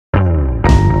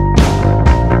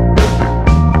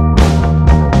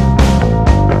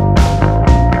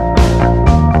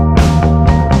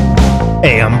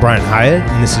Hey, I'm Brian Hiatt,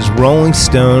 and this is Rolling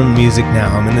Stone Music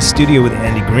Now. I'm in the studio with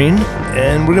Andy Greene,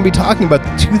 and we're going to be talking about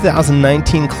the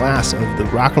 2019 class of the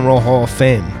Rock and Roll Hall of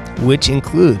Fame, which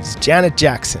includes Janet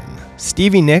Jackson,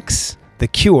 Stevie Nicks, The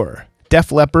Cure,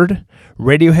 Def Leppard,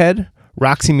 Radiohead,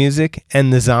 Roxy Music,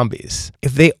 and the Zombies.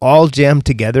 If they all jammed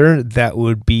together, that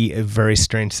would be a very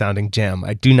strange sounding jam.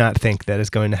 I do not think that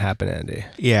is going to happen, Andy.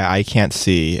 Yeah, I can't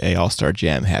see a all-star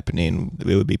jam happening.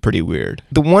 It would be pretty weird.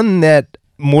 The one that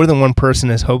more than one person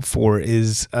has hoped for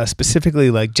is specifically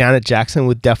like Janet Jackson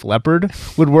with Def Leppard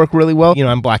would work really well. You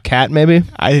know, on Black Cat, maybe.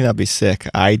 I think that'd be sick.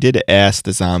 I did ask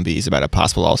the Zombies about a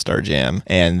possible all-star jam,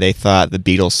 and they thought the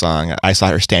Beatles song, I Saw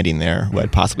Her Standing There,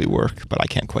 would possibly work, but I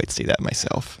can't quite see that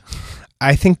myself.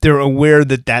 I think they're aware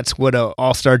that that's what an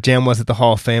all-star jam was at the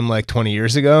Hall of Fame like 20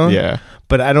 years ago. Yeah.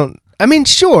 But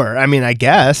sure. I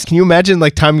guess. Can you imagine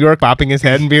like Tom York bopping his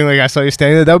head and being like, I saw you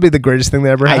standing there? That would be the greatest thing that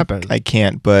ever happened. I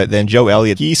can't, but then Joe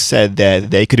Elliott, he said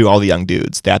that they could do all the young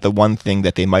dudes, that the one thing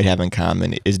that they might have in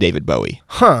common is David Bowie.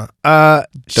 Huh.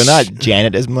 So not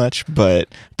Janet as much, but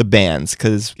the bands,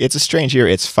 because it's a strange year.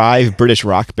 It's 5 British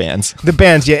rock bands. The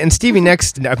bands, yeah. And Stevie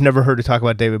Nicks, I've never heard her talk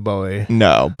about David Bowie.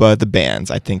 No, but the bands,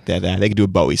 I think that they could do a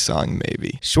Bowie song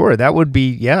maybe. Sure, that would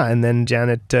be, yeah. And then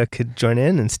Janet could join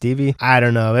in, and Stevie. I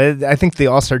don't know. I think the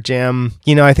All-Star Jam,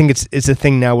 I think it's a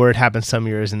thing now where it happens some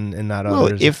years and not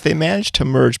others. Well, if they managed to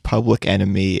merge Public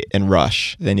Enemy and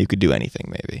Rush, then you could do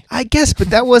anything maybe. I guess, but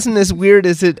that wasn't as weird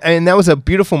as it. I mean, that was a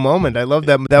beautiful moment. I love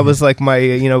that. That was like my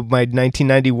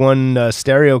 1991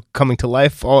 stereo coming to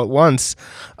life all at once.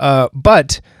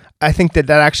 But I think that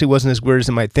actually wasn't as weird as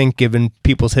it might think, given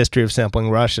people's history of sampling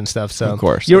Rush and stuff. So of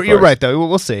course, you're right though.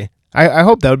 We'll see. I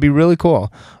hope that would be really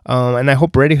cool. And I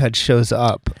hope Radiohead shows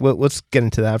up. Let's get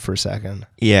into that for a second.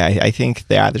 Yeah, I think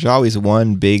that there's always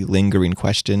one big lingering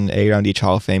question around each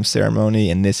Hall of Fame ceremony,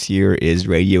 and this year is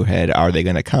Radiohead. Are they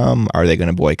going to come? Are they going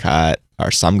to boycott?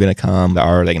 Are some going to come?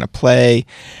 Are they going to play?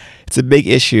 It's a big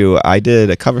issue. I did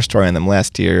a cover story on them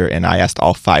last year, and I asked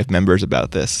all 5 members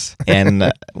about this,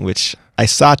 and which I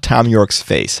saw Tom York's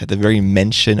face at the very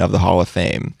mention of the Hall of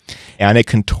Fame, and it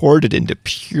contorted into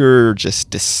pure just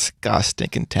disgust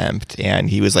and contempt. And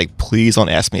he was like, "Please don't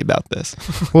ask me about this."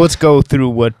 Well, let's go through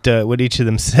what each of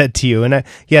them said to you. And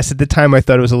yes, at the time I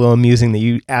thought it was a little amusing that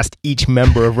you asked each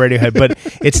member of Radiohead, but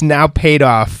it's now paid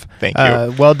off. Thank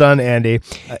you. Well done, Andy.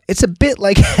 It's a bit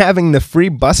like having the free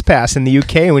bus pass in the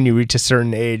UK when you reach a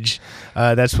certain age.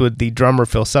 That's what the drummer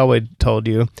Phil Selway told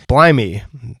you. Blimey.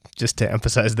 Just to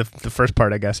emphasize the first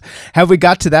part, I guess. Have we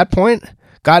got to that point?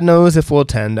 God knows if we'll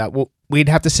attend. We'd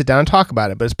have to sit down and talk about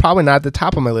it, but it's probably not at the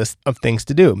top of my list of things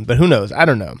to do. But who knows? I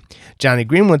don't know. Johnny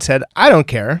Greenwood said, I don't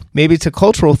care. Maybe it's a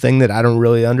cultural thing that I don't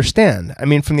really understand. I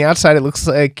mean, from the outside, it looks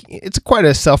like it's quite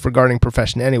a self-regarding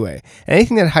profession anyway. And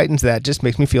anything that heightens that just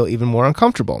makes me feel even more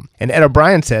uncomfortable. And Ed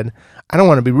O'Brien said, I don't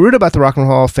want to be rude about the Rock and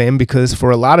Roll Hall of Fame because for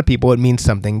a lot of people it means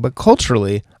something, but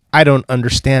culturally, I don't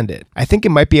understand it. I think it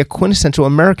might be a quintessential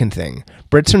American thing.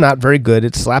 Brits are not very good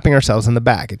at slapping ourselves on the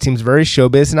back. It seems very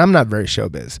showbiz, and I'm not very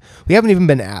showbiz. We haven't even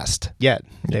been asked yet.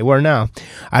 They were now.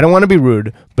 I don't want to be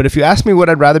rude, but if you ask me what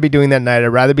I'd rather be doing that night, I'd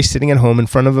rather be sitting at home in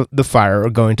front of the fire or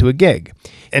going to a gig.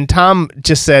 And Tom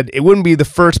just said it wouldn't be the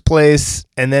first place,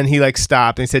 and then he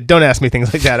stopped and he said, don't ask me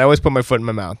things like that. I always put my foot in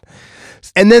my mouth.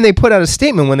 And then they put out a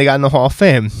statement when they got in the Hall of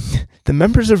Fame. The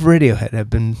members of Radiohead have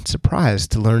been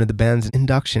surprised to learn of the band's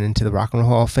induction into the Rock and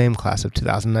Roll Hall of Fame class of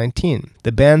 2019.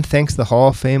 The band thanks the Hall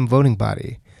of Fame voting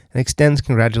body and extends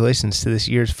congratulations to this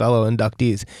year's fellow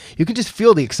inductees. You can just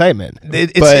feel the excitement.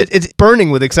 It's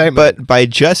burning with excitement. But by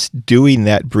just doing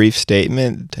that brief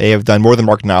statement, they have done more than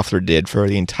Mark Knopfler did for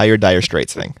the entire Dire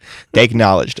Straits thing. They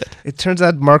acknowledged it. It turns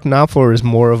out Mark Knopfler is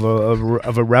more of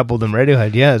a rebel than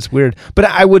Radiohead. Yeah, it's weird. But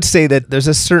I would say that there's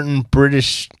a certain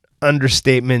British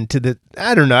understatement to the,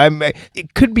 I don't know.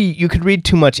 It could be, you could read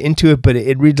too much into it, but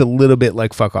it reads a little bit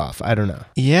like fuck off. I don't know.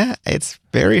 Yeah, it's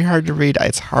very hard to read.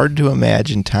 It's hard to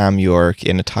imagine Tom York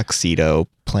in a tuxedo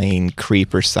playing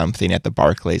Creep or something at the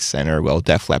Barclays Center while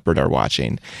Def Leppard are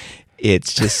watching. It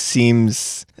just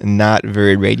seems not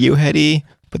very Radioheady.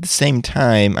 But at the same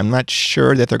time, I'm not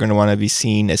sure that they're going to want to be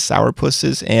seen as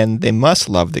sourpusses, and they must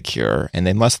love The Cure, and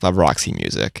they must love Roxy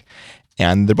Music,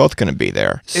 and they're both going to be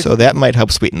there. So that might help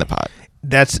sweeten the pot.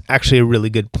 That's actually a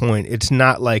really good point. It's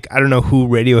not like, I don't know who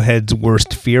Radiohead's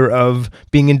worst fear of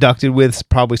being inducted with,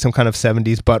 probably some kind of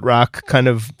 70s butt rock kind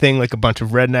of thing, like a bunch of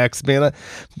rednecks being like,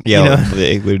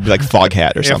 it would be like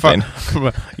Foghat or something.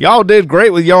 Y'all did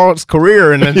great with y'all's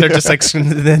career, and then they're just like,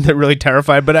 then they're really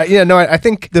terrified. But I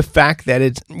think the fact that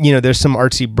it's, there's some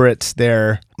artsy Brits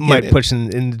there might push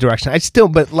in the direction.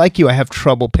 But like you, I have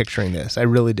trouble picturing this. I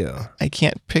really do. I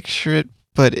can't picture it.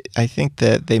 But I think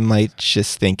that they might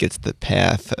just think it's the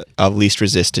path of least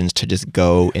resistance to just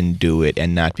go and do it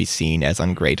and not be seen as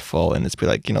ungrateful and just be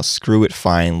like, screw it,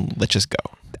 fine, let's just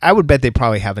go. I would bet they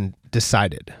probably haven't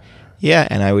decided. Yeah,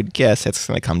 and I would guess it's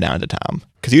going to come down to Tom.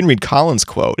 Because you can read Colin's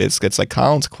quote. It's like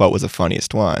Colin's quote was the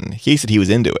funniest one. He said he was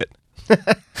into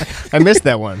it. I missed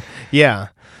that one. Yeah.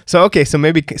 So Colin's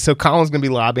going to be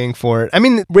lobbying for it. I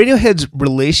mean, Radiohead's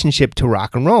relationship to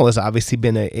rock and roll has obviously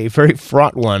been a very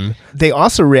fraught one. They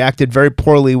also reacted very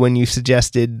poorly when you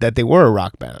suggested that they were a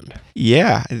rock band.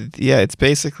 Yeah.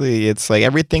 It's like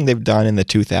everything they've done in the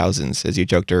 2000s, as you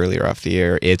joked earlier off the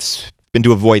air, it's been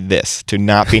to avoid this, to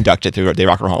not be inducted to the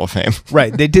Rock and Roll Hall of Fame.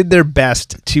 Right. They did their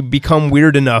best to become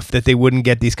weird enough that they wouldn't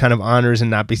get these kind of honors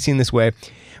and not be seen this way.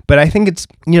 But I think it's,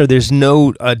 there's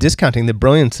no discounting the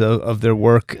brilliance of their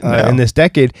work in this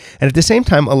decade. And at the same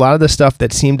time, a lot of the stuff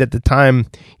that seemed at the time,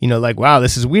 like, wow,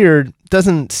 this is weird,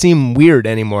 doesn't seem weird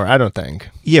anymore, I don't think.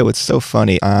 Yeah, what's so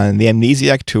funny, on the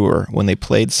Amnesiac tour, when they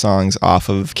played songs off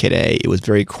of Kid A, it was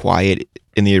very quiet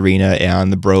in the arena and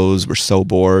the bros were so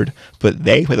bored, but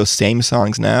they play those same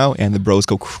songs now and the bros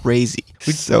go crazy.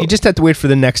 You just have to wait for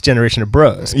the next generation of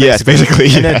bros. Basically. Yes, basically.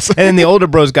 And then the older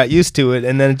bros got used to it,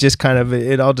 and then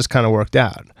it all just kind of worked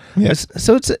out. Yeah.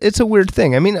 So it's a weird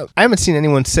thing. I mean, I haven't seen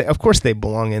anyone say, of course they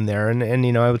belong in there,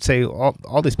 and I would say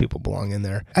all these people belong in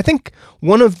there. I think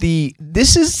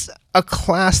this is a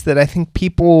class that I think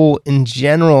people in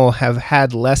general have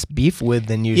had less beef with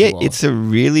than usual. Yeah, it's a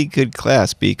really good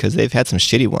class because they've had some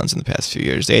shitty ones in the past few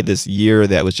years. They had this year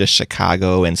that was just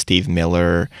Chicago and Steve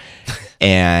Miller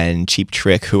and Cheap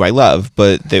Trick, who I love,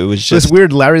 but it was just... This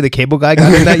weird Larry the Cable Guy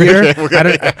got in that year.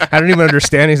 I don't even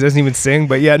understand. He doesn't even sing,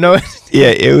 but yeah, no. Yeah,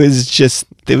 it was just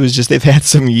they've had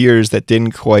some years that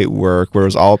didn't quite work, where it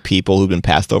was all people who've been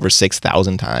passed over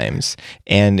 6,000 times,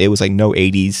 and it was like no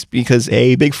 80s, because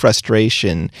a big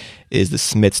frustration is the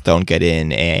Smiths don't get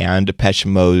in, and Depeche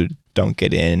Mode don't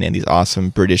get in, and these awesome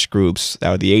British groups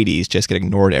out of the 80s just get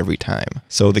ignored every time.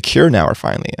 So the Cure now are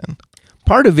finally in.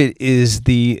 Part of it is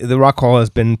the Rock Hall has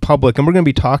been public, and we're going to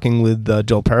be talking with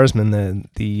Joel Peresman,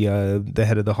 the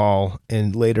head of the hall,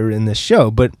 later in this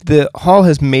show. But the hall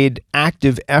has made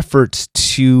active efforts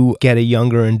to get a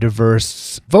younger and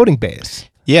diverse voting base.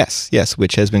 Yes,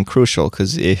 which has been crucial,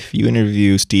 because if you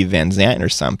interview Steve Van Zandt or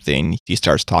something, he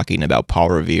starts talking about Paul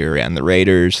Revere and the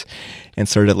Raiders and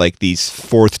sort of like these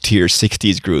fourth-tier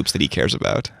 60s groups that he cares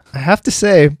about. I have to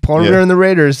say, Paul Revere and the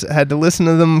Raiders, had to listen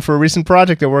to them for a recent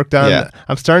project I worked on. Yeah.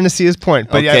 I'm starting to see his point,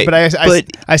 but okay.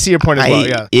 I see your point as well.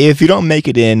 Yeah. If you don't make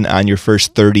it in on your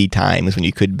first 30 times when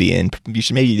you could be in,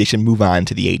 maybe they should move on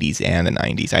to the 80s and the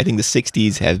 90s. I think the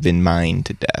 60s have been mined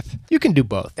to death. You can do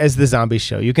both as the Zombies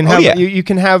show. You can have you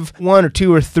can have one or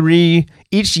two or three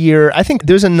each year. I think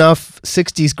there's enough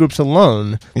 60s groups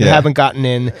alone that haven't gotten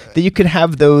in that you could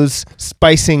have those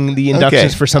spicing the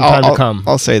inductions for some time to come.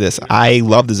 I'll say this. I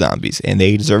love the Zombies, and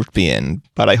they deserve to be in,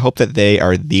 but I hope that they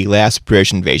are the last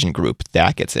British invasion group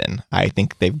that gets in. I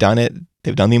think they've done it.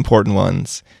 They've done the important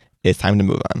ones. It's time to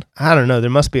move on. I don't know. There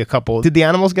must be a couple. Did the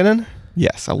Animals get in?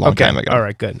 Yes, a long time ago. All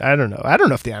right, good. I don't know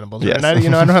if the Animals are in. I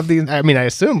don't have the... I mean, I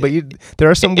assume, but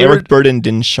there are some weird... Eric Burden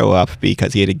didn't show up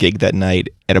because he had a gig that night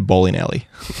at a bowling alley.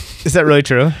 Is that really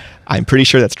true? I'm pretty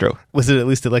sure that's true. Was it at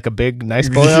least like a big, nice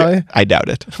bowling alley? I doubt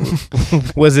it.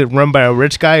 Was it run by a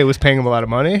rich guy who was paying him a lot of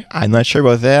money? I'm not sure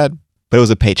about that, but it was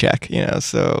a paycheck,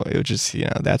 so it was just,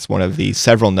 that's one of the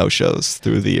several no-shows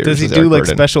through the years. Does he do like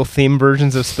special theme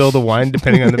versions of Spill the Wine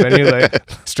depending on the venue? Like,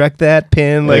 strike that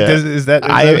pin? Like, is that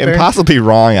I am possibly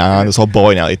wrong on this whole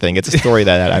bowling alley thing. It's a story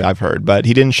that I've heard, but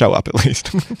he didn't show up at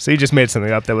least. So you just made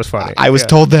something up that was funny. I was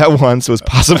told that once. It was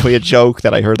possibly a joke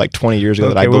that I heard like 20 years ago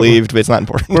that I believed, but it's not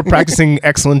important. We're practicing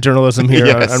excellent journalism here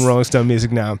on Rolling Stone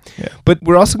Music now. Yeah. But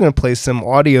we're also going to play some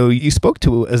audio. You spoke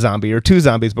to a zombie or two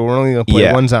zombies, but we're only going to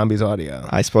play one zombie's audio.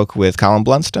 I spoke with Colin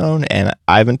Blunstone, and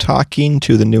I've been talking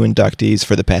to the new inductees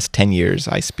for the past 10 years.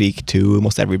 I speak to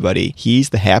almost everybody. He's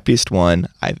the happiest one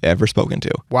I've ever spoken to.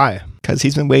 Why? Because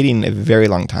he's been waiting a very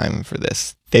long time for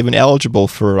this. They've been eligible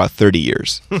for about 30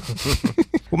 years.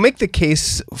 We'll make the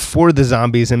case for the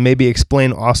Zombies and maybe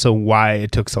explain also why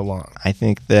it took so long. I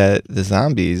think that the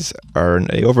Zombies are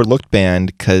an overlooked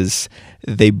band because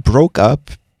they broke up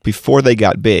before they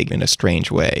got big in a strange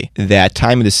way. That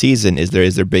Time of the Season is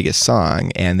their biggest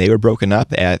song, and they were broken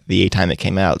up at the time it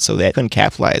came out, so they couldn't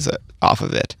capitalize off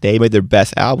of it. They made their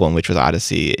best album, which was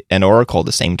Odyssey, and Oracle at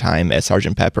the same time as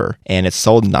Sgt. Pepper, and it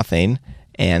sold nothing,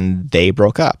 and they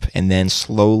broke up. And then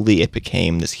slowly it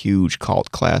became this huge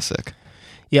cult classic.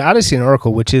 Yeah, Odyssey and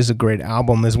Oracle, which is a great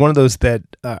album, is one of those that,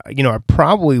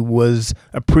 probably was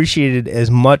appreciated as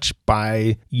much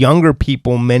by younger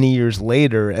people many years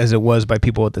later as it was by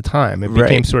people at the time. It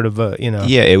became sort of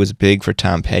Yeah, it was big for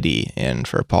Tom Petty and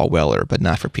for Paul Weller, but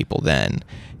not for people then.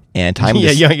 And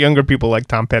younger people like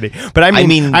Tom Petty. But I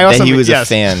mean that he was a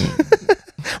fan.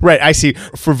 Right, I see.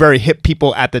 For very hip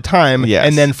people at the time, yes.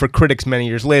 And then for critics many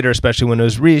years later, especially when it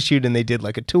was reissued and they did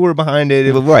like a tour behind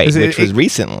it. Which was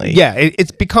recently. Yeah, it's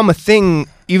become a thing,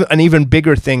 an even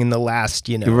bigger thing in the last,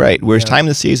 Right, whereas Time of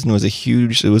the Season was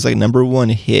it was like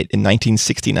 #1 hit in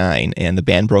 1969, and the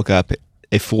band broke up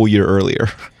a full year earlier.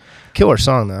 Killer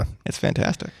song, though. It's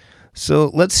fantastic.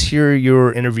 So let's hear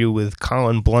your interview with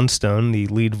Colin Blunstone, the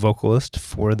lead vocalist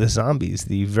for the Zombies,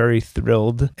 the very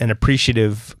thrilled and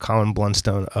appreciative Colin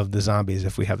Blunstone of the Zombies,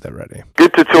 if we have that ready.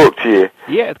 Good to talk to you.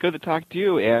 Yeah, it's good to talk to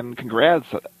you, and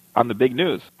congrats on the big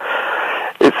news.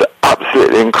 It's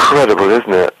absolutely incredible,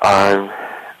 isn't it? I'm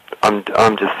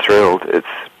just thrilled. It's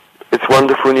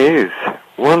wonderful news.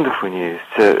 Wonderful news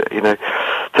to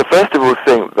first of all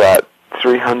think that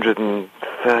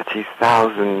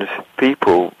 330,000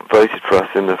 people voted for us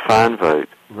in the fan vote.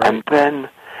 Right. And then,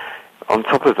 on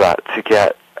top of that, to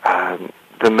get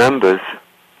the members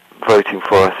voting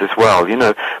for us as well.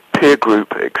 Peer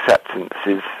group acceptance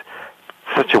is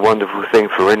such a wonderful thing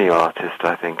for any artist,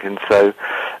 I think. And so,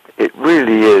 it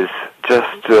really is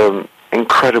just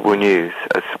incredible news.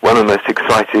 It's one of the most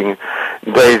exciting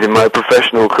days in my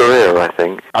professional career, I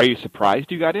think. Are you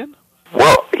surprised you got in?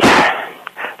 Well,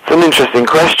 it's an interesting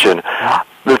question.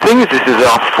 The thing is, this is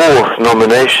our 4th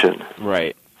nomination.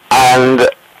 Right. And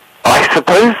I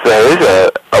suppose there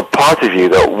is a part of you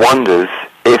that wonders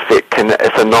if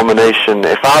our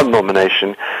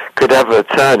nomination could ever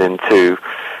turn into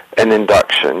an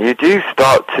induction. You do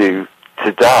start to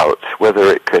doubt whether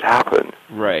it could happen.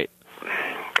 Right.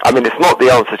 I mean, it's not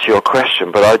the answer to your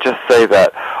question, but I'll just say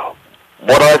that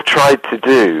what I've tried to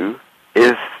do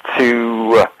is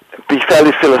to be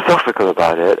fairly philosophical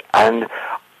about it and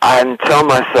tell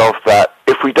myself that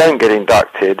if we don't get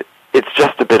inducted, it's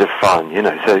just a bit of fun,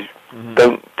 so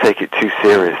don't take it too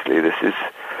seriously.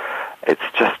 It's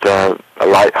just a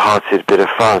light-hearted bit of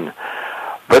fun.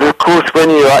 But of course, when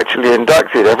you're actually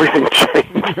inducted, everything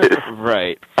changes.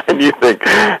 Right. And you think,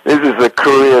 this is a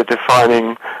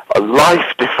career-defining, a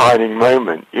life-defining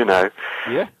moment,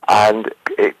 Yeah. And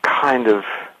it kind of,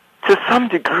 to some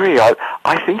degree, I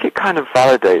think it kind of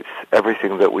validates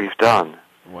everything that we've done.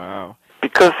 Wow.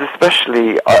 Because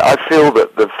especially, I feel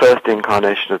that the first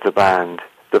incarnation of the band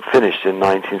that finished in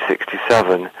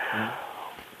 1967,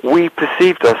 we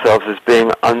perceived ourselves as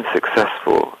being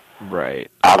unsuccessful. Right.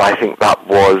 And I think that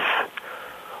was,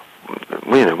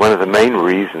 one of the main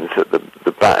reasons that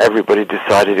everybody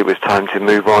decided it was time to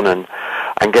move on and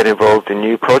get involved in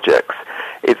new projects.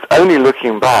 It's only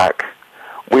looking back,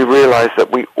 we realized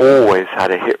that we always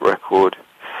had a hit record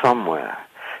somewhere.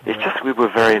 It's just we were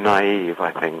very naive,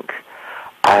 I think.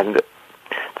 And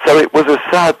so it was a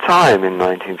sad time in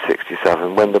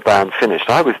 1967 when the band finished.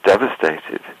 I was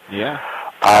devastated. Yeah.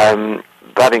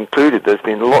 That included, there's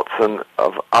been lots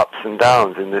of ups and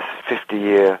downs in this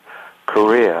 50-year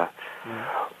career.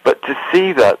 But to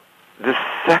see that the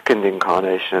second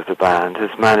incarnation of the band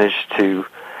has managed to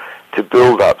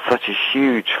build up such a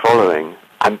huge following,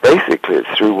 and basically it's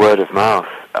through word of mouth.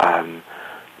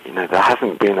 There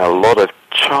hasn't been a lot of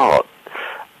chart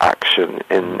action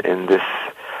in this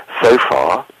so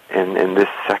far, in this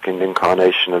second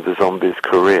incarnation of the Zombies'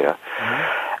 career.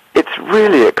 It's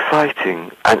really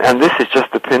exciting, and this is just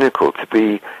the pinnacle to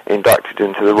be inducted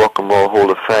into the Rock and Roll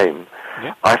Hall of Fame.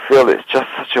 Yeah. I feel it's just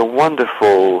such a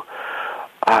wonderful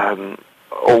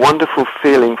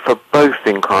feeling for both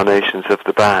incarnations of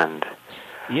the band.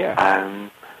 Yeah.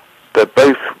 They're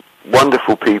both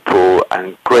wonderful people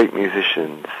and great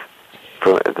musicians,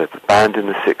 from the band in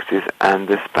the 60s and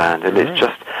this band, and it's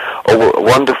just a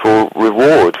wonderful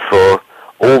reward for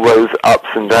all those ups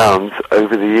and downs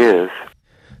over the years.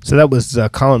 So that was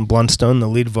Colin Blunstone, the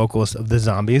lead vocalist of the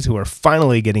Zombies, who are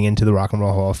finally getting into the Rock and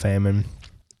Roll Hall of Fame. And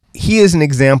he is an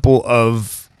example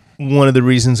of one of the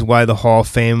reasons why the Hall of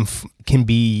Fame can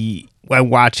be, why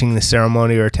watching the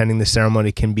ceremony or attending the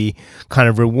ceremony can be kind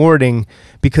of rewarding,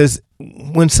 because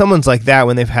when someone's like that,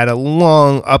 when they've had a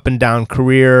long up and down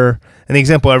career, and the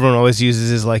example everyone always uses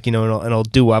is like, an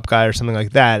old doo-wop guy or something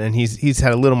like that, and he's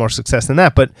had a little more success than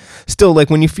that, but still,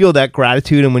 like, when you feel that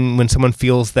gratitude and when someone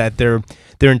feels that their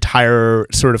entire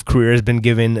sort of career has been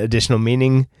given additional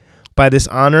meaning by this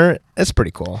honor, that's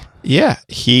pretty cool. Yeah,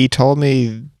 he told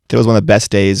me it was one of the best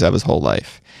days of his whole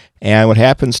life. And what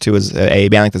happens to is a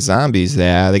band like the Zombies,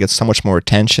 that they get so much more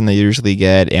attention than they usually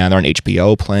get, and they're on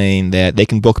HBO playing, that they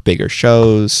can book bigger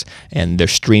shows, and they're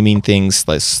streaming things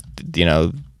less, they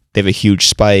have a huge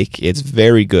spike. It's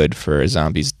very good for a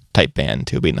Zombies type band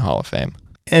to be in the Hall of Fame.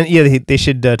 And yeah, they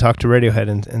should talk to Radiohead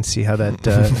and see how that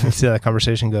see how that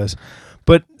conversation goes.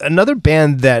 But another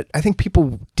band that I think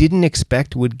people didn't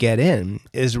expect would get in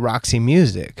is Roxy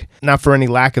Music. Not for any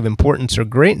lack of importance or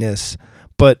greatness,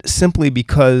 but simply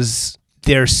because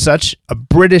they're such a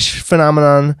British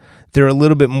phenomenon. They're a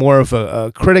little bit more of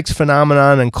a critics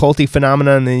phenomenon and culty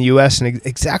phenomenon in the U.S. and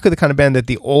exactly the kind of band that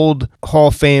the old Hall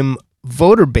of Fame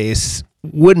voter base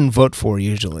wouldn't vote for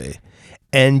usually.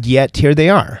 And yet here they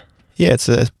are. Yeah, it's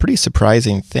a pretty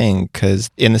surprising thing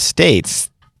because in the States,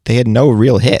 they had no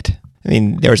real hit. I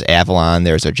mean, there's Avalon,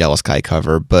 there's their Jealous Guy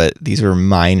cover, but these were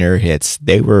minor hits.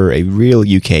 They were a real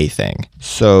UK thing.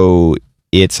 So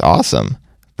it's awesome,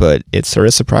 but it's sort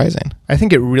of surprising. I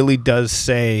think it really does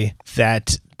say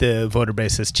that the voter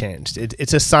base has changed.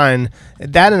 It's a sign,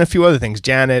 that and a few other things,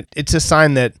 Janet, it's a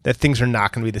sign that things are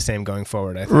not going to be the same going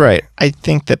forward, I think. Right. I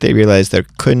think that they realized there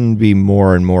couldn't be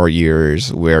more and more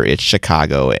years where it's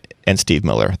Chicago and Steve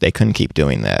Miller. They couldn't keep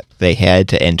doing that. They had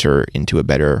to enter into a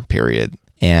better period.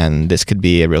 And this could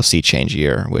be a real sea change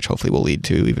year, which hopefully will lead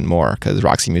to even more, because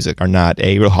Roxy Music are not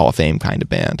a real Hall of Fame kind of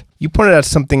band. You pointed out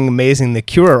something amazing. The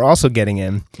Cure are also getting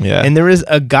in. Yeah. And there is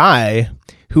a guy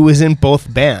who was in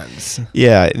both bands.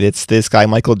 Yeah, it's this guy,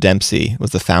 Michael Dempsey, was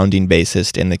the founding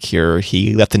bassist in The Cure.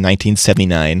 He left in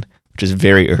 1979, which is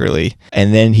very early.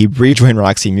 And then he rejoined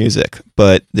Roxy Music.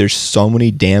 But there's so many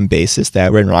damn bassists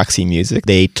that were in Roxy Music,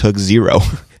 they took zero.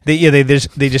 They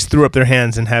just threw up their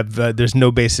hands and have there's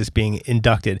no bassist being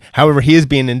inducted. However, he is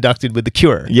being inducted with The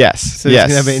Cure. Yes. So he's going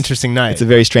to have an interesting night. It's a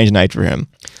very strange night for him.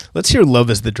 Let's hear Love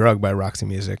is the Drug by Roxy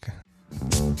Music.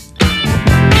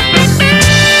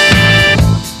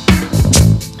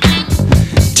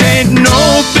 Ain't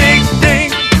no big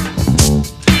thing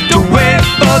to wait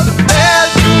for the bell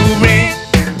to ring.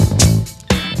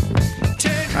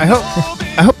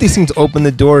 I hope these things open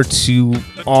the door to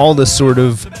all the sort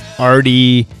of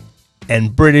arty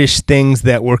and British things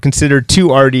that were considered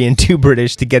too arty and too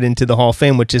British to get into the Hall of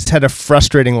Fame, which has had a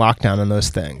frustrating lockdown on those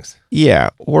things. Yeah,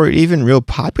 or even real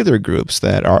popular groups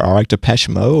that are like Depeche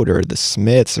Mode or The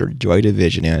Smiths or Joy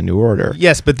Division and New Order.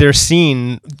 Yes, but they're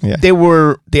seen, Yeah.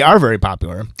 they are very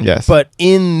popular. Yes. But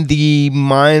in the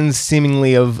minds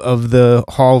seemingly of the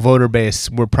Hall voter base,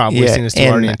 we're probably seen as too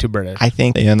arty and too British. I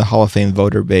think in the Hall of Fame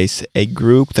voter base, a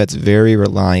group that's very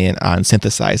reliant on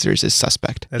synthesizers is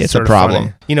suspect. That's it's sort a of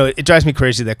problem. funny. It drives me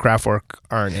crazy that Kraftwerk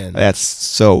aren't in. That's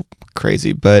so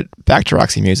crazy. But back to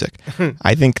Roxy Music.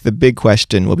 I think the big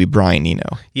question will be Brian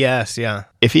Eno. Yes, yeah.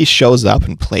 If he shows up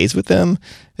and plays with them,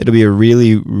 it'll be a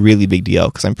really, really big deal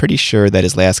because I'm pretty sure that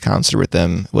his last concert with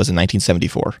them was in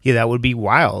 1974. Yeah, that would be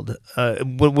wild.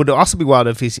 Would also be wild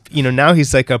if he's, now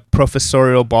he's like a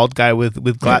professorial bald guy with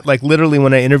like literally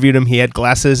when I interviewed him, he had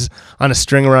glasses on a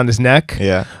string around his neck.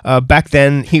 Yeah. Back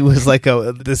then, he was like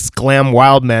this glam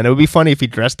wild man. It would be funny if he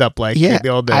dressed up like the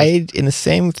old days. In the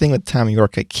same thing with Tom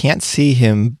York, I can't see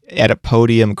him at a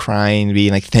podium crying,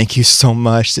 being like, "Thank you so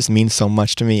much. This means so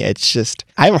much to me." It's just,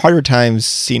 I have a harder time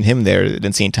seeing him there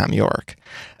than seeing Tom York.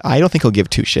 I don't think he'll give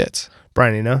two shits.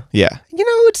 Brian Eno? Yeah.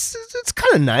 It's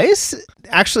kind of nice.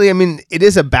 Actually, I mean, it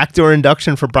is a backdoor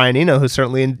induction for Brian Eno, who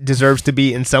certainly deserves to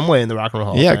be in some way in the Rock and Roll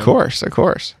Hall of Fame. Yeah, of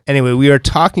course. Anyway, we are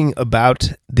talking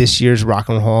about this year's Rock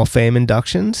and Roll Hall of Fame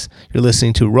inductions. You're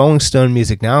listening to Rolling Stone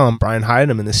Music Now. I'm Brian Hiatt.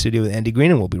 I'm in the studio with Andy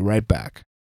Greene, and we'll be right back.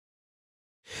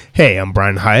 Hey, I'm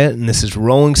Brian Hiatt, and this is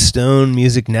Rolling Stone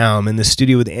Music Now. I'm in the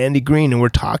studio with Andy Greene, and we're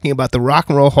talking about the Rock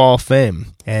and Roll Hall of Fame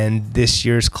and this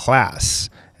year's class.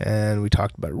 And we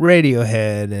talked about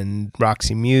Radiohead and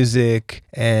Roxy Music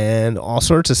and all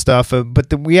sorts of stuff.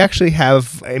 But we actually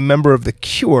have a member of The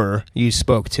Cure you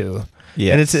spoke to.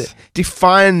 Yes. And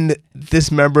define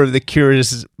this member of The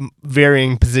Cure's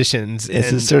varying positions.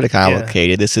 This is sort of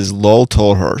complicated. Yeah. This is Lol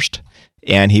Tolhurst,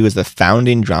 and he was the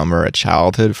founding drummer, a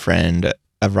childhood friend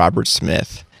of Robert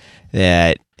Smith.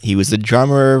 That he was the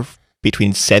drummer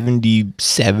between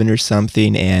 77 or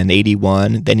something and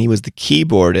 81. Then he was the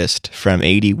keyboardist from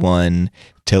 81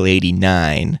 till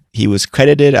 89. He was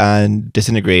credited on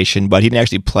Disintegration, but he didn't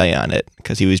actually play on it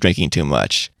because he was drinking too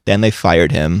much. Then they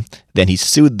fired him. Then he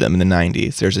sued them in the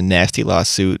 90s. There's a nasty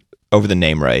lawsuit over the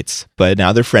name rights, but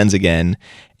now they're friends again.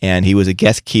 And he was a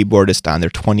guest keyboardist on their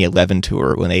 2011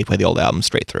 tour when they played the old album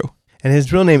straight through. And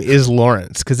his real name is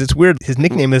Lawrence, because it's weird. His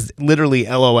nickname is literally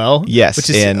LOL. Yes.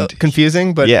 Which is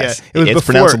confusing, but yes, yeah, it was it's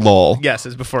before. Pronounced Lol. Yes,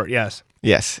 it's before, yes.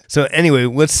 Yes. So anyway,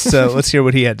 let's hear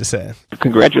what he had to say.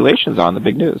 Congratulations on the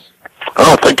big news.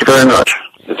 Oh, thank you very much.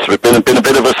 It's been a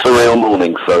bit of a surreal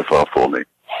morning so far for me.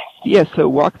 Yeah, so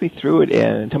walk me through it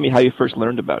and tell me how you first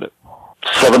learned about it.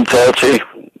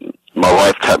 7:30, my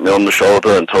wife tapped me on the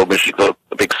shoulder and told me she got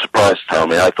a big surprise to tell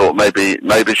me. I thought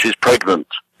maybe she's pregnant.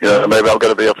 You know, maybe I'm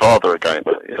going to be a father again.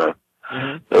 But, you know,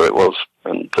 there it was.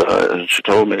 And she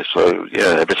told me. So,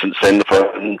 yeah, ever since then, the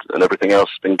phone and everything else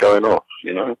has been going off,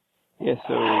 you know. Yeah,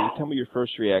 so tell me your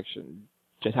first reaction.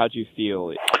 Just how did you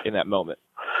feel in that moment?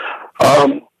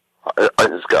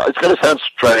 It's going to sound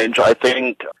strange. I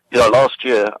think, you know, last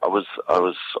year I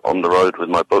was on the road with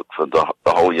my book for the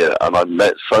whole year, and I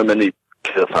met so many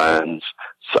Cure fans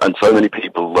and so many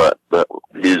people that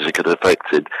music had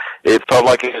affected. It felt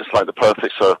like it was like the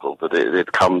perfect circle, that it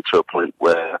had come to a point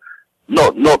where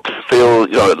not to feel,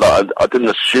 you know, like I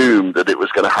didn't assume that it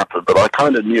was going to happen, but I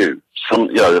kind of knew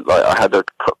you know, like I had a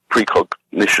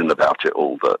precognition about it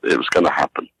all, that it was going to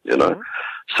happen, you know.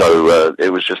 So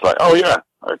it was just like, oh yeah,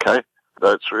 okay,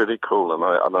 that's really cool, and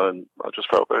I just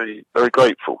felt very, very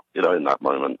grateful, you know, in that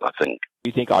moment. I think. Do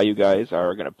you think all you guys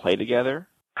are going to play together?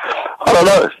 I don't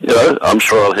know. You know, I'm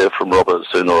sure I'll hear from Robert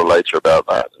sooner or later about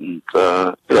that. And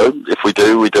you know, if we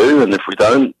do, we do, and if we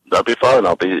don't, that'll be fine.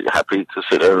 I'll be happy to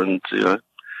sit there and, you know,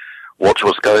 watch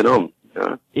what's going on. You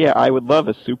know? Yeah, I would love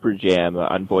a super jam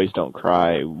on Boys Don't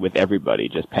Cry with everybody,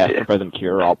 just past and present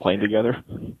Cure, all playing together.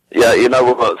 Yeah, you know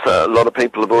what? A lot of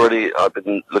people have already. I've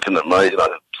been looking at my, you know,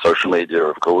 social media,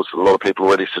 of course. A lot of people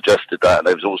already suggested that, and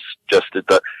they've all suggested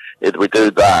that either we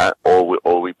do that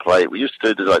or we play. We used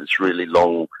to do like this really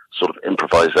long sort of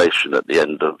improvisation at the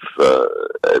end of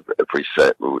every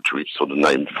set, which we sort of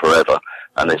named Forever.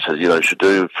 And they said, you know, you should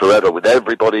do Forever with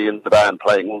everybody in the band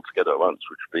playing all together at once,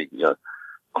 which would be, you know,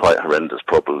 quite horrendous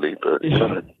probably, but you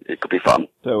know, it could be fun.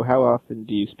 So how often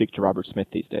do you speak to Robert Smith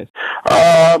these days?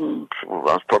 Well,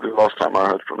 that's probably the last time I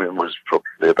heard from him was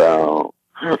probably about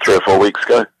 3 or 4 weeks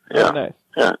ago. Yeah. Oh, nice.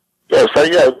 Yeah. Yeah, so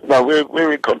yeah, no,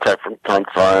 we're in contact from time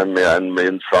to time, me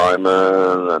and Simon,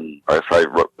 and I say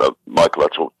Michael I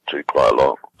talk to quite a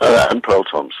lot, and Pearl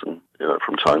Thompson, you know,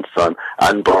 from time to time,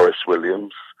 and Boris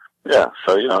Williams. Yeah,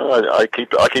 so, you know, I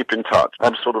keep in touch.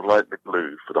 I'm sort of like the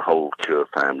glue for the whole Cure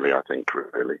family, I think,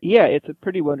 really. Yeah, it's a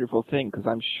pretty wonderful thing, because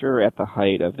I'm sure at the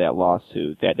height of that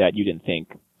lawsuit that you didn't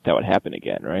think that would happen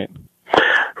again, right?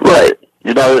 Right.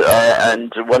 You know,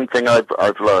 and one thing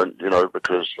I've learned, you know,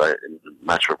 because like, in a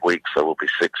matter of weeks I will be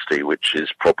 60, which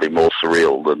is probably more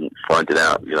surreal than finding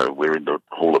out, you know, we're in the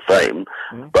Hall of Fame.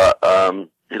 Mm-hmm. But,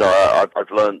 you know,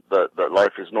 I've learned that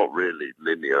life is not really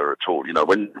linear at all. You know,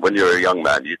 when you're a young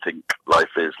man, you think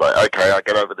life is like, okay, I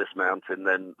get over this mountain,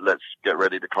 then let's get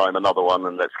ready to climb another one,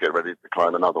 and let's get ready to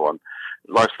climb another one.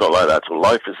 Life's not like that at all.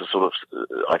 Life is a sort of,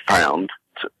 I found,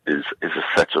 is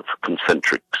a set of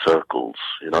concentric circles,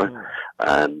 you know,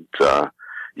 and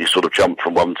you sort of jump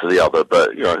from one to the other,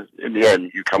 but, you know, in the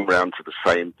end, you come around to the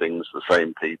same things, the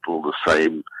same people, the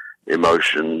same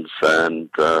emotions, and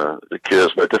the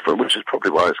Cure's no different, which is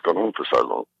probably why it's gone on for so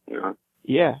long, you know.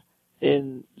 Yeah,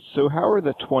 and so how are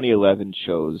the 2011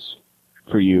 shows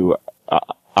for you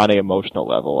on an emotional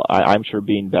level? I'm sure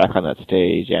being back on that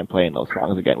stage and playing those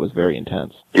songs again was very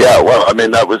intense. Yeah, well, I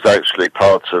mean, that was actually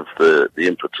part of the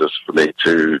impetus for me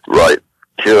to write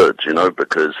Cured, you know,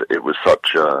 because it was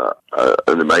such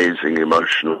an amazing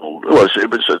emotional, it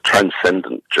was a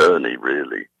transcendent journey,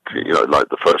 really. You know, like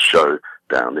the first show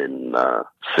down in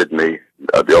Sydney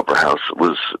at the Opera House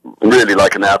was really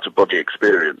like an out-of-body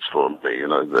experience for me, you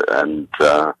know, and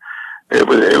it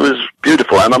was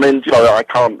beautiful. And I mean, you know, I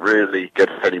can't really get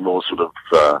any more sort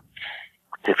of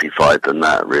hippie-fied than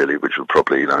that, really, which would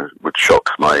probably, you know, would shock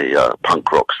my punk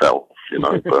rock self, you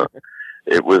know, but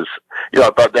it was, you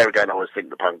know, but there again, I always think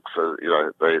the punks are, you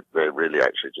know, they're really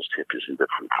actually just hippies in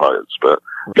different clothes. But,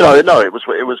 you know, no, it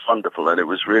was wonderful, and it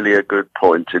was really a good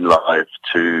point in life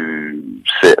to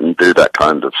sit and do that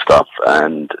kind of stuff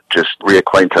and just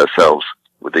reacquaint ourselves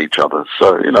with each other.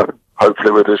 So, you know,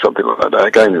 hopefully we'll do something like that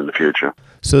again in the future.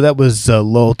 So that was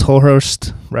Lol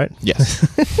Tolhurst, right? Yes.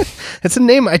 It's a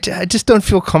name, I just don't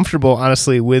feel comfortable,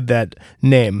 honestly, with that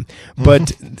name.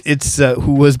 But it's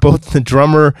who was both the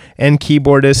drummer and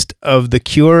keyboardist of The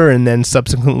Cure and then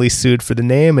subsequently sued for the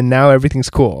name, and now everything's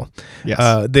cool. Yes.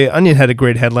 The Onion had a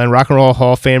great headline. Rock and Roll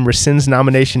Hall of Fame rescinds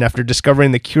nomination after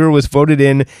discovering The Cure was voted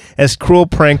in as cruel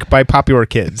prank by popular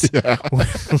kids.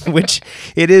 Which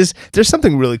it is, there's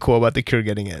something really cool about The Cure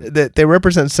getting in. That they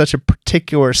represent such a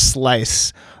particular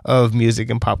slice of music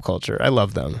and pop culture. I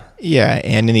love them. Yeah,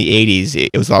 and in the 80s,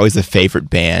 it was always the favorite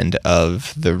band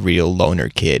of the real loner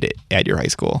kid at your high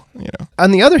school, you know.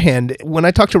 On the other hand, when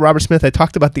I talked to Robert Smith, I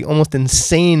talked about the almost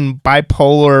insane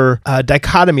bipolar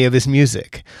dichotomy of his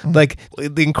music. Like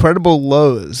the incredible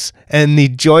lows and the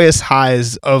joyous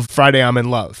highs of Friday I'm in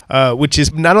Love, which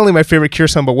is not only my favorite Cure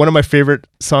song, but one of my favorite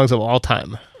songs of all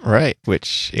time. Right,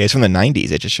 which is from the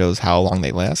 90s. It just shows how long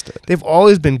they lasted. They've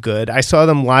always been good. I saw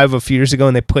them live a few years ago,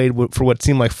 and they played for what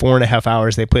seemed like 4.5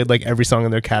 hours. They played like every song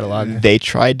in their catalog. They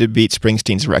tried to beat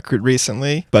Springsteen's record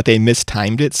recently, but they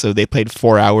mistimed it, so they played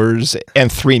 4 hours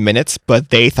and 3 minutes, but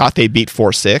they thought they beat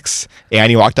 4:06, and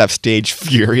he walked off stage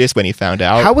furious when he found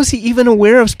out. How was he even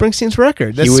aware of Springsteen's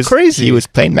record? That's crazy. He was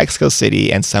playing Mexico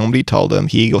City, and somebody told him,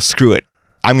 he goes, screw it.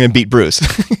 I'm going to beat Bruce.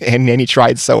 and he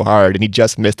tried so hard, and he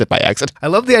just missed it by accident. I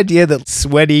love the idea that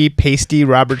sweaty, pasty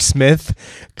Robert Smith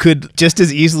could just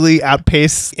as easily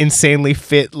outpace insanely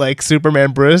fit, like,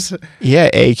 Superman Bruce.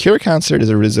 Yeah, a Cure concert is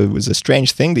a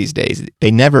strange thing these days. They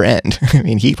never end. I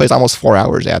mean, he plays almost 4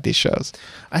 hours at these shows.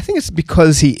 I think it's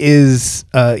because he is,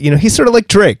 he's sort of like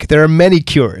Drake. There are many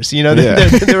Cures, you know.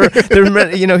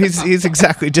 He's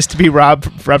exactly, just to be Rob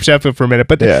Sheffield for a minute.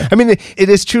 But I mean, it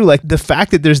is true. Like the fact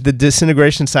that there's the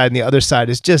disintegration side and the other side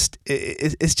is just,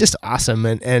 it's just awesome.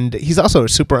 And he's also a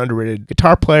super underrated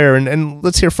guitar player. And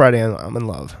let's hear Friday I'm in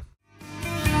Love.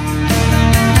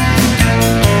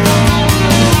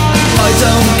 I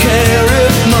don't care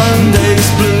if Monday's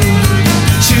blue,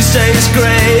 Tuesday's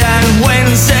grey and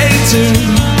Wednesday too.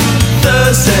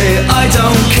 Thursday, I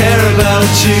don't care about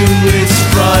you. It's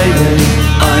Friday,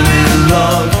 I'm in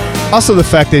love. Also, the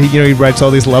fact that he writes all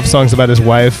these love songs about his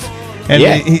wife. And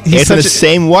he's had the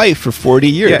same wife for 40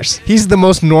 years. Yeah, he's the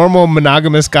most normal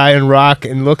monogamous guy in rock,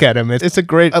 and look at him. It's a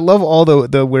great. I love all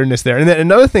the weirdness there. And then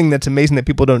another thing that's amazing that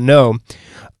people don't know.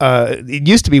 It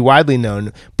used to be widely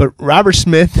known, but Robert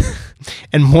Smith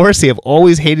and Morrissey have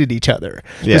always hated each other.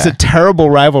 Yeah. There's a terrible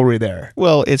rivalry there.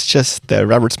 Well, it's just that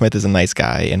Robert Smith is a nice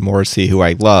guy, and Morrissey, who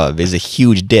I love, is a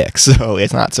huge dick, so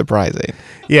it's not surprising.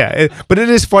 Yeah, but it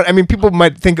is fun. I mean, people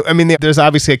might think, there's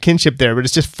obviously a kinship there, but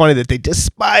it's just funny that they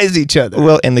despise each other.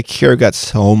 Well, and The Cure got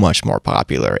so much more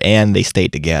popular, and they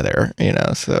stayed together,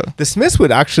 so. The Smiths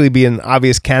would actually be an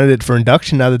obvious candidate for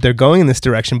induction now that they're going in this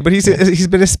direction, but he's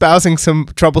been espousing some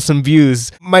troublesome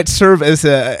views, might serve as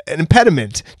an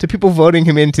impediment to people voting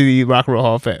him into the Rock and Roll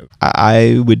Hall of Fame.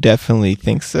 I would definitely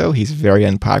think so. He's very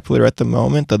unpopular at the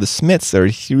moment, though the Smiths are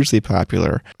hugely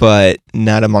popular, but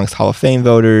not amongst Hall of Fame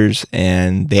voters,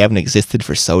 and they haven't existed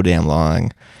for so damn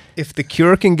long. If The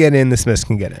Cure can get in, the Smiths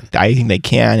can get in. I think they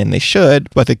can, and they should,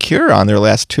 but The Cure on their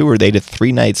last tour, they did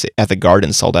 3 nights at the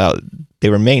Garden, sold out. They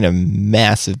remain a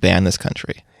massive band in this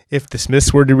country. If the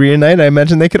Smiths were to reunite, I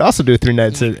imagine they could also do 3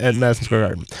 nights at Madison Square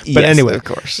Garden. But anyway, of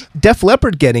course. Def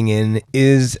Leppard getting in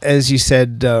is, as you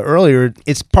said earlier,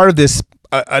 it's part of this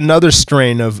another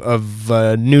strain of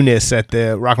newness at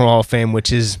the Rock and Roll Hall of Fame,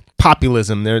 which is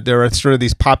populism. There are sort of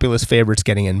these populist favorites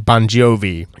getting in. Bon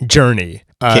Jovi, Journey.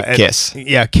 Kiss.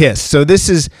 Kiss. So this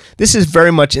is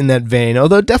very much in that vein,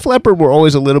 although Def Leppard were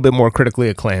always a little bit more critically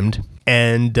acclaimed.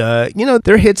 And,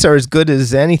 their hits are as good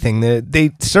as anything.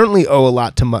 They certainly owe a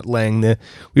lot to Mutt Lange.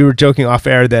 We were joking off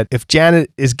air that if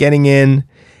Janet is getting in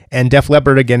and Def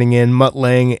Leppard are getting in, Mutt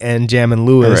Lange and Jam and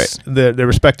Lewis, the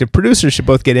respective producers, should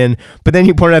both get in. But then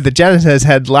you pointed out that Janet has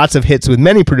had lots of hits with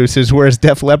many producers, whereas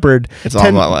Def Leppard... It's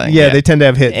all Mutt Lange. Yeah, they tend to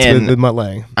have hits with Mutt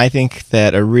Lange. I think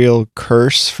that a real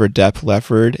curse for Def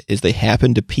Leppard is they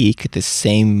happened to peak at the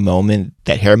same moment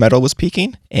that hair metal was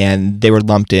peaking, and they were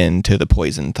lumped into the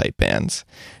Poison-type bands,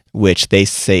 which they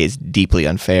say is deeply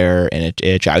unfair, and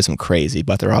it drives them crazy,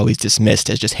 but they're always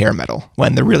dismissed as just hair metal,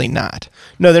 when they're really not.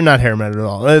 No, they're not hair metal at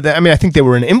all. I think they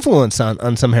were an influence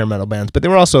on some hair metal bands, but they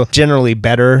were also generally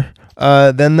better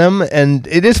than them, and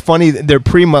it is funny, their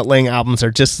pre-Mutt Lange albums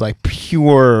are just like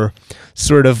pure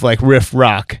sort of like riff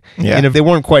rock. Yeah. And if they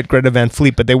weren't quite Greta Van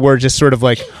Fleet, but they were just sort of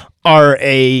like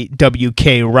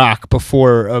RAWK rock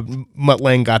before Mutt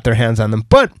Lange got their hands on them.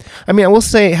 But I will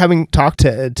say, having talked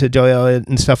to Joey Elliott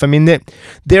and stuff,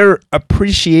 their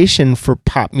appreciation for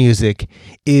pop music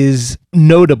is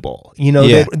notable.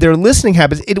 Their listening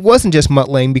habits, it wasn't just Mutt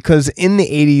Lange, because in the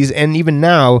 80s and even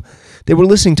now, they were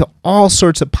listening to all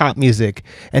sorts of pop music,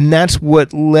 and that's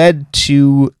what led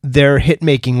to their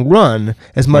hit-making run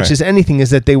as much as anything, is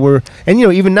that they were, and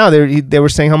even now they were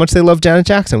saying how much they love Janet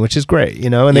Jackson, which is great,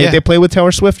 and they played with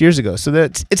Taylor Swift years ago. So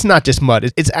it's not just Mutt,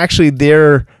 it's actually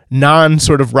their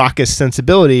non-sort of raucous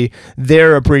sensibility,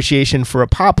 their appreciation for a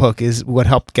pop hook is what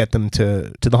helped get them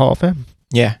to the Hall of Fame.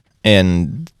 Yeah,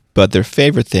 and but their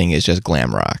favorite thing is just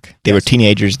glam rock. They were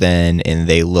teenagers then, and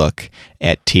they look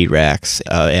at T-Rex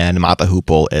and Mata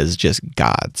Hoople as just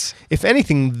gods. If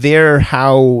anything, they're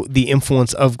how the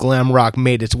influence of glam rock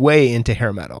made its way into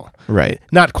hair metal. Right.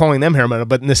 Not calling them hair metal,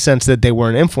 but in the sense that they were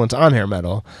an influence on hair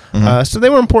metal. So they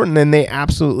were important, and they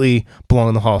absolutely belong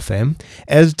in the Hall of Fame,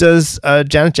 as does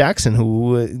Janet Jackson,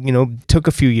 who took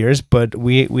a few years, but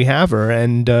we have her,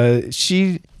 and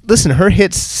she... Listen, her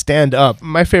hits stand up.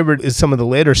 My favorite is some of the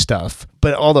later stuff,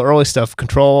 but all the early stuff,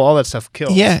 Control, all that stuff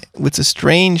kills. Yeah, it's a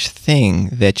strange thing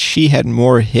that she had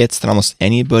more hits than almost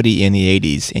anybody in the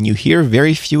 80s, and you hear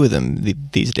very few of them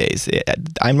these days.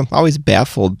 I'm always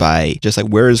baffled by just like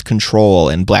Where's Control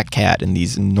and Black Cat and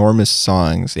these enormous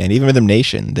songs, and even Rhythm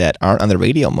Nation that aren't on the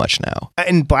radio much now.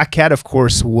 And Black Cat, of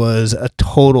course, was a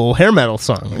total hair metal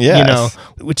song, yes.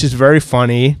 Which is very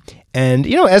funny. And,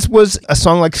 as was a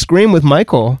song like Scream with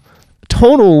Michael,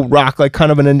 total rock, like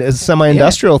kind of a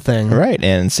semi-industrial thing. Right,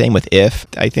 and same with If.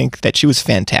 I think that she was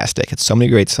fantastic. It's so many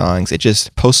great songs. It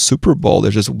just, post-Super Bowl,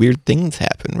 there's just weird things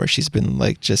happen where she's been,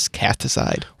 like, just cast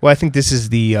aside. Well, I think this is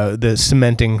the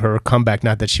cementing her comeback,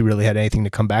 not that she really had anything to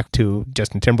come back to.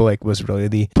 Justin Timberlake was really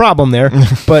the problem there.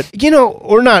 But,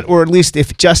 or not, or at least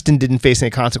if Justin didn't face any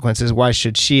consequences, why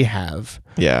should she have?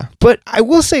 Yeah. But I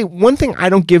will say one thing I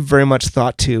don't give very much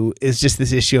thought to is just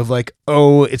this issue of like,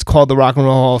 oh, it's called the Rock and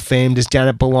Roll Hall of Fame. Does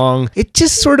Janet belong? It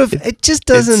just sort of, it just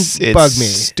doesn't bug me.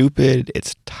 It's stupid.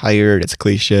 It's tired. It's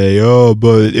cliche. Oh,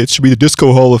 but it should be the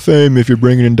Disco Hall of Fame if you're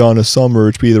bringing in Donna Summer.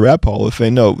 It should be the Rap Hall of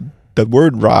Fame. No, the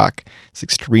word rock is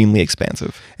extremely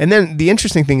expansive. And then the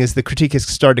interesting thing is the critique has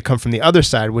started to come from the other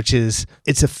side, which is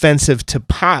it's offensive to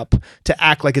pop to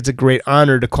act like it's a great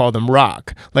honor to call them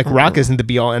rock. Like rock isn't the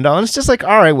be-all, end-all. And it's just like,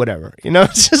 all right, whatever.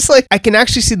 It's just like, I can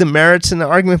actually see the merits in the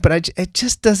argument, but it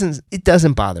just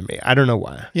doesn't bother me. I don't know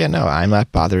why. Yeah, no, I'm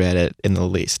not bothered at it in the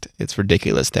least. It's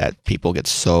ridiculous that people get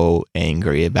so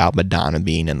angry about Madonna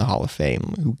being in the Hall of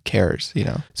Fame. Who cares,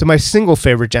 So my single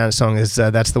favorite Janet song is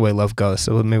That's the Way Love Goes.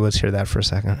 So maybe let's hear that for a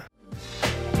second.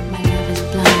 My love is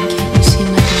blind, can't you see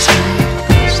my desire?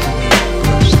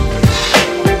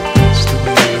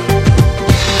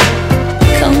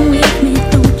 Come with me,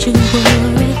 don't you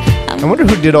worry. I wonder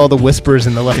who did all the whispers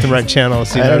in the left and right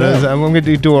channels. I don't know. I'm going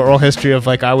to do an oral history of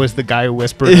like I was the guy who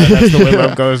whispered. That's the way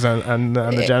love goes on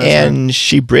the Janet. And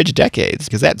she bridged decades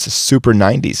because that's a super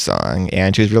 90s song,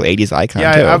 and she was a real 80s icon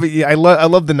too. I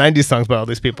love the 90s songs by all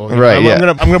these people. Right,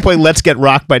 I'm gonna play Let's Get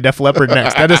Rocked by Def Leppard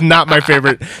next. That is not my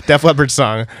favorite Def Leppard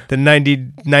song. The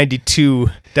 92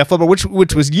 Def Leppard,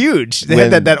 which was huge. They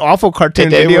had that awful cartoon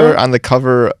they video. Were on the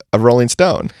cover of Rolling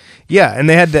Stone. Yeah, and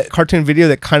they had that cartoon video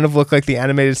that kind of looked like the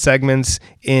animated segments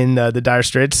in the Dire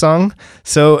Straits song.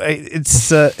 So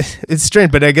it's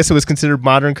strange, but I guess it was considered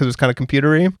modern because it was kind of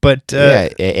computery. But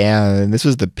and this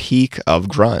was the peak of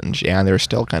grunge, and they were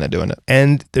still kind of doing it.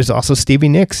 And there's also Stevie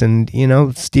Nicks, and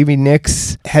Stevie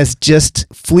Nicks has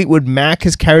just Fleetwood Mac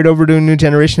has carried over to a new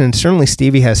generation, and certainly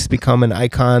Stevie has become an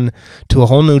icon to a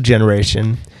whole new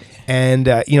generation. And,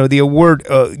 the award,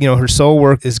 her solo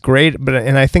work is great,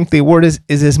 and I think the award is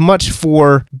as much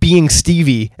for being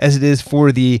Stevie as it is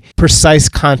for the precise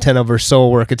content of her solo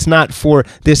work. It's not for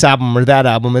this album or that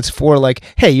album. It's for like,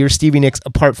 hey, you're Stevie Nicks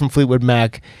apart from Fleetwood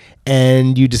Mac,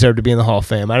 and you deserve to be in the Hall of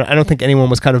Fame. I don't think anyone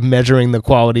was kind of measuring the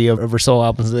quality of her solo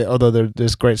albums, although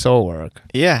there's great solo work.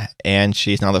 Yeah, and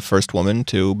she's now the first woman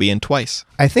to be in twice.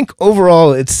 I think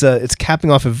overall it's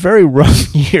capping off a very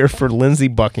rough year for Lindsey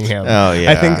Buckingham. Oh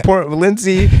yeah, I think poor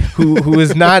Lindsey, who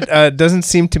is not doesn't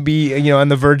seem to be on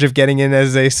the verge of getting in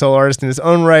as a solo artist in his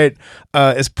own right,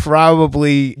 is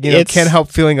probably can't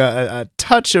help feeling a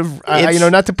touch of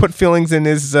not to put feelings in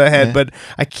his head, but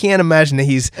I can't imagine that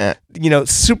he's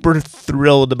super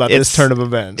thrilled about this turn of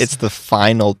events. It's the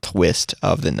final twist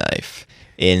of the knife,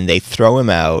 and they throw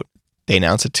him out. They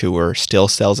announce a tour, still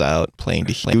sells out, playing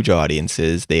to huge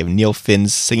audiences. They have Neil Finn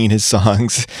singing his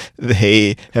songs.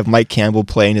 They have Mike Campbell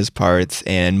playing his parts,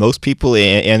 and most people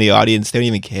in the audience don't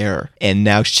even care. And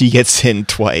now she gets in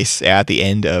twice at the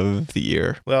end of the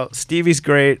year. Well, Stevie's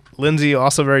great. Lindsey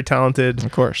also very talented,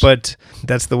 of course. But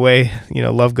that's the way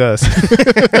love goes.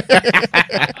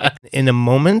 In a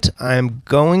moment, I'm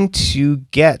going to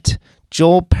get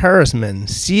Joel Peresman,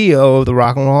 CEO of the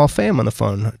Rock and Roll Hall of Fame, on the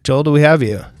phone. Joel, do we have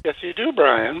you? Yes, you do,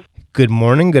 Brian. Good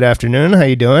morning, good afternoon. How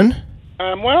you doing?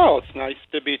 Well, it's nice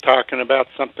to be talking about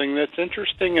something that's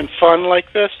interesting and fun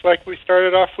like this, like we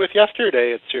started off with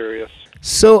yesterday at Sirius.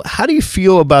 So how do you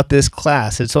feel about this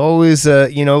class? It's always,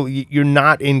 you're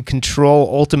not in control.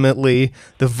 Ultimately,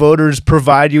 the voters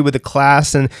provide you with a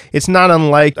class, and it's not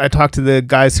unlike, I talked to the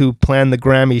guys who plan the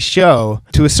Grammy show.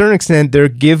 To a certain extent, they're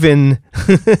given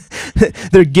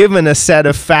they're given a set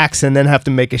of facts and then have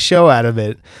to make a show out of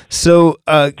it. So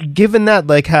given that,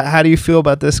 like, how do you feel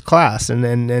about this class and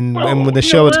with the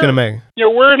show it's going to make?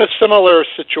 We're in a similar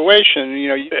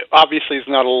situation. Obviously it's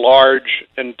not a large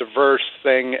and diverse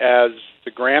thing as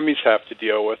the Grammys have to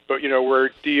deal with, but we're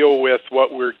deal with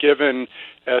what we're given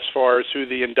as far as who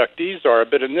the inductees are.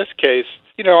 But in this case,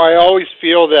 I always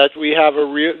feel that we have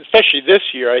especially this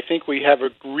year, I think we have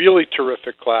a really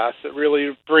terrific class that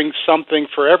really brings something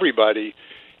for everybody.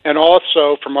 And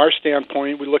also, from our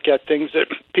standpoint, we look at things that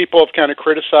people have kind of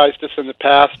criticized us in the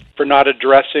past for not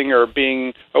addressing or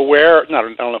being aware, I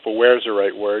don't know if aware is the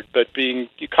right word, but being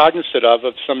cognizant of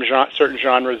some certain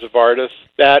genres of artists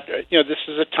that, this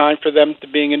is a time for them to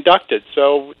being inducted.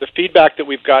 So the feedback that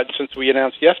we've gotten since we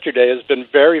announced yesterday has been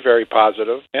very, very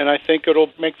positive, and I think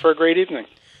it'll make for a great evening.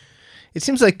 It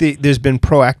seems like there's been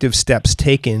proactive steps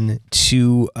taken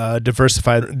to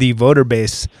diversify the voter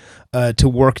base to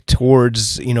work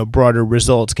towards, broader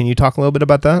results. Can you talk a little bit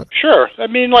about that? Sure. I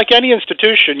mean, like any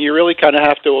institution, you really kind of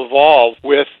have to evolve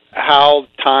with how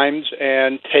times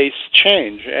and tastes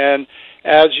change. And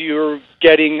as you're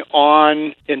getting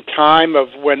on in time of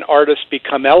when artists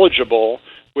become eligible,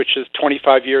 which is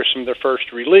 25 years from their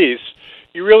first release,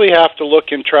 you really have to look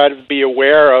and try to be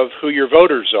aware of who your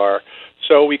voters are.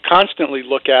 So we constantly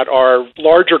look at our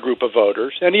larger group of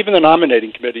voters, and even the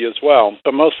nominating committee as well,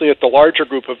 but mostly at the larger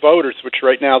group of voters, which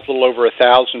right now is a little over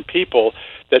 1,000 people,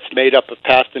 that's made up of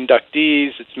past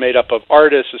inductees, it's made up of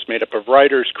artists, it's made up of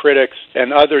writers, critics,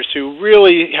 and others who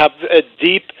really have a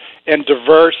deep and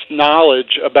diverse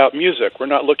knowledge about music. We're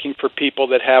not looking for people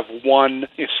that have one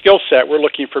skill set. We're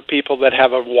looking for people that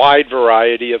have a wide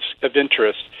variety of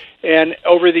interests. And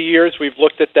over the years, we've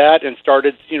looked at that and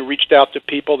started, reached out to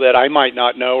people that I might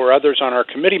not know or others on our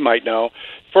committee might know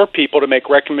for people to make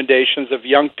recommendations of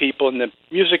young people in the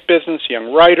music business,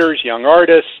 young writers, young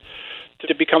artists,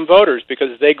 to become voters because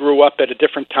they grew up at a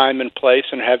different time and place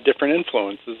and have different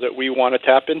influences that we want to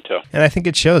tap into. And I think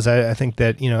it shows. I think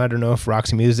that, I don't know if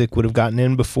Roxy Music would have gotten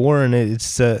in before, and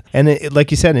it's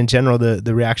like you said, in general,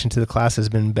 the reaction to the class has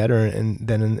been better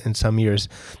than in some years.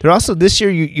 There also, this year,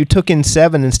 you took in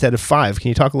 7 instead of 5. Can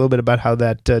you talk a little bit about how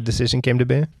that decision came to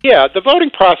be? Yeah, the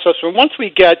voting process, once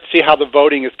we see how the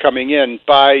voting is coming in,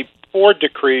 by board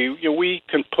decree, we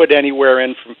can put anywhere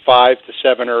in from 5 to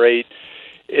 7 or 8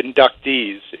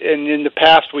 inductees. And in the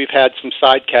past, we've had some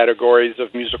side categories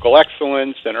of musical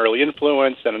excellence and early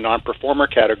influence and a non-performer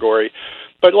category.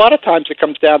 But a lot of times it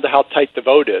comes down to how tight the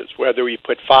vote is, whether we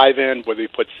put 5 in, whether we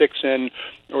put 6 in,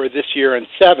 or this year in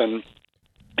 7.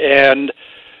 And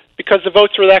because the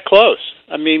votes were that close.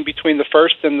 I mean, between the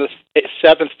first and the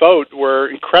 7th vote were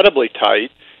incredibly tight.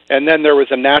 And then there was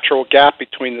a natural gap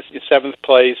between the 7th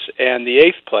place and the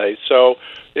 8th place. So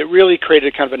it really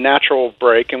created kind of a natural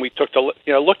break, and we took a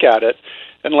look at it,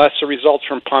 unless the results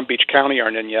from Palm Beach County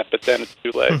aren't in yet, but then it's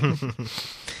too late.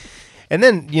 And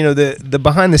then, the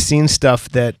behind-the-scenes stuff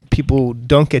that people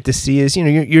don't get to see is,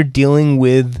 you're dealing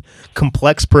with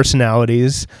complex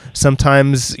personalities,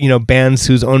 sometimes, bands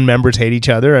whose own members hate each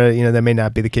other. That may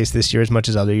not be the case this year as much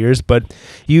as other years, but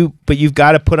you've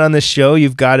got to put on this show.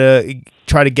 You've got to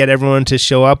try to get everyone to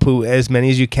show up, as many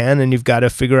as you can, and you've got to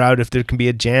figure out if there can be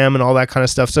a jam and all that kind of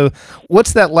stuff. So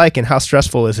what's that like, and how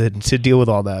stressful is it to deal with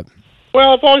all that?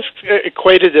 Well, I've always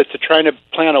equated it to trying to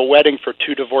plan a wedding for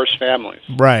 2 divorced families.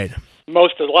 Right. A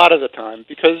lot of the time,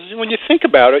 because when you think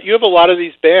about it, you have a lot of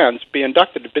these bands be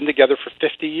inducted have been together for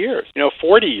 50 years,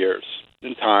 40 years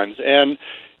in times, and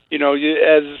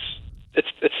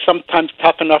it's sometimes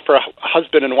tough enough for a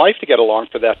husband and wife to get along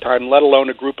for that time, let alone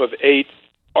a group of 8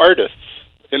 artists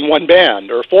in one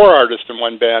band or 4 artists in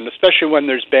one band, especially when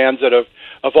there's bands that have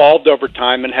evolved over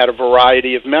time and had a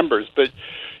variety of members. But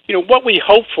what we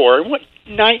hope for, and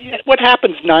what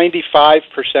happens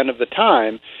 95% of the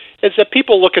time, is that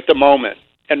people look at the moment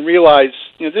and realize,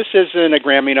 this isn't a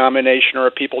Grammy nomination or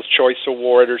a People's Choice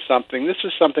Award or something. This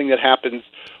is something that happens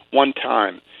one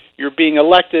time. You're being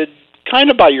elected kind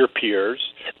of by your peers.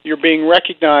 You're being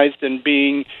recognized and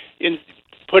being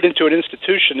put into an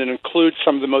institution that includes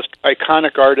some of the most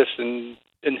iconic artists in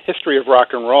history of rock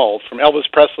and roll, from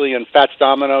Elvis Presley and Fats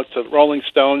Domino to Rolling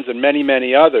Stones and many,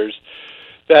 many others,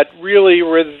 that really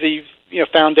were the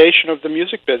foundation of the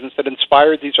music business that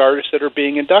inspired these artists that are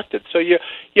being inducted. So you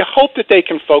hope that they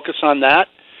can focus on that,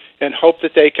 and hope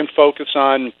that they can focus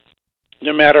on,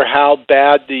 no matter how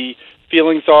bad the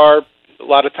feelings are, a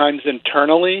lot of times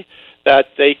internally, that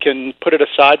they can put it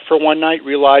aside for one night,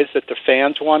 realize that the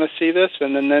fans want to see this,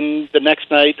 and then the next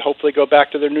night hopefully go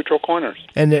back to their neutral corners.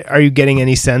 And are you getting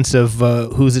any sense of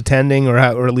who's attending, or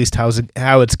at least how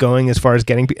it's going as far as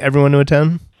getting everyone to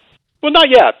attend? Well, not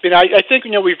yet. I think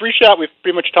we've reached out. We've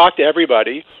pretty much talked to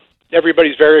everybody.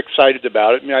 Everybody's very excited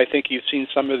about it. I think you've seen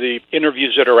some of the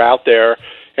interviews that are out there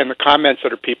and the comments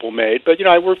that people made. But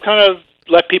we're kind of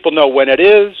let people know when it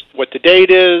is, what the date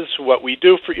is, what we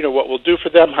do for what we'll do for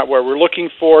them, where we're looking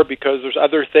for, because there's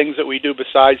other things that we do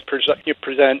besides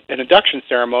present an induction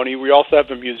ceremony. We also have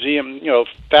a museum,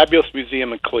 fabulous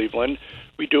museum in Cleveland.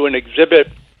 We do an exhibit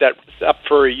that's up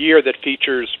for a year that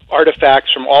features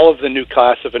artifacts from all of the new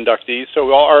class of inductees.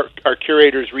 So all our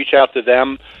curators reach out to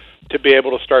them to be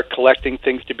able to start collecting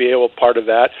things, to be able to part of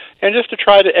that, and just to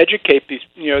try to educate these,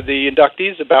 the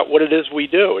inductees about what it is we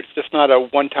do. It's just not a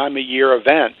one-time-a-year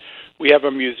event. We have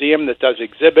a museum that does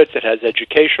exhibits, that has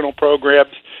educational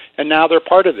programs, and now they're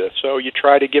part of this. So you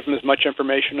try to give them as much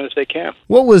information as they can.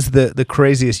 What was the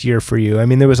craziest year for you? I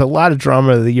mean, there was a lot of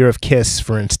drama the year of Kiss,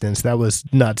 for instance. That was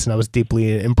nuts, and I was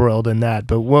deeply embroiled in that.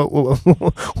 But what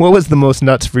was the most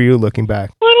nuts for you looking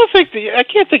back? Well, I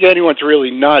can't think anyone's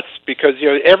really nuts, because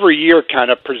every year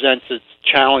kind of presents its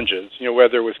challenges.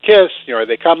 Whether it was Kiss, are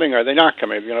they coming? Are they not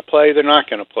coming? Are they going to play? They're not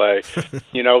going to play.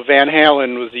 Van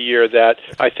Halen was the year that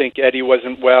I think Eddie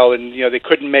wasn't well, and they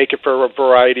couldn't make it for a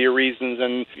variety of reasons.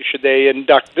 And should they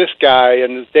induct this guy?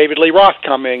 And is David Lee Roth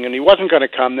coming? And he wasn't going to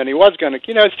come. Then he was going to.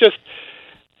 It's just.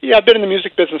 Yeah, I've been in the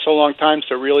music business a long time,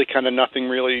 so really kind of nothing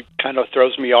really kind of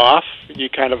throws me off. You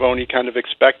kind of only kind of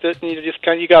expect it, and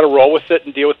you got to roll with it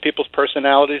and deal with people's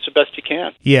personalities the best you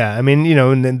can. Yeah, I mean,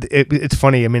 and then it's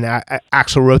funny. I mean,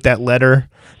 Axl wrote that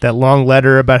long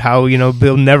letter about how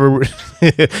Bill never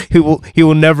he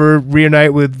will never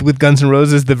reunite with Guns N'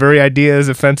 Roses. The very idea is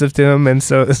offensive to him, and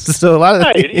so a lot of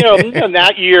right.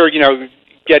 That year,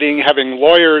 having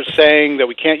lawyers saying that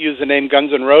we can't use the name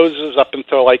Guns N' Roses up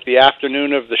until like the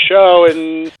afternoon of the show,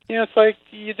 and it's like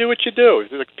you do what you do.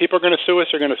 People are going to sue us.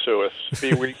 They're going to sue us.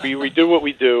 We do what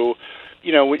we do.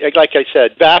 Like I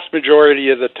said, vast majority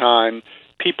of the time,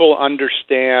 people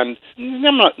understand.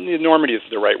 Enormity is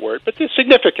the right word, but the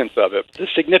significance of it, the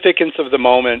significance of the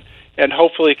moment, and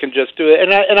hopefully can just do it.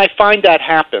 And I find that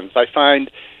happens. I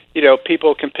find.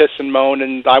 People can piss and moan,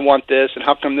 and I want this, and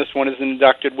how come this one isn't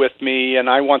inducted with me, and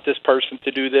I want this person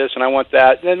to do this, and I want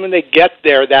that. And then when they get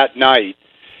there that night,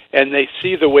 and they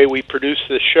see the way we produce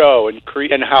this show, and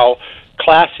how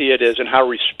classy it is, and how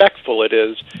respectful it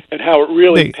is, and how it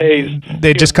really pays.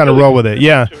 They just kind of roll with it,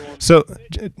 yeah. So,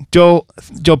 Joel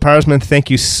Peresman, thank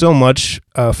you so much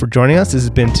for joining us. This has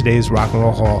been today's Rock and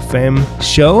Roll Hall of Fame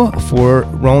show for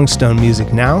Rolling Stone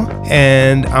Music Now.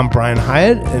 And I'm Brian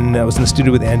Hiatt, and I was in the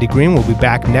studio with Andy Greene. We'll be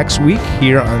back next week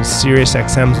here on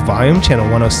SiriusXM's Volume, Channel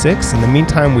 106. In the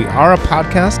meantime, we are a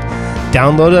podcast.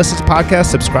 Download us as a podcast,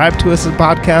 subscribe to us as a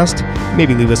podcast,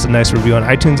 maybe leave us a nice review on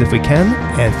iTunes if we can.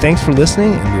 And thanks for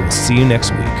listening, and we will see you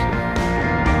next week.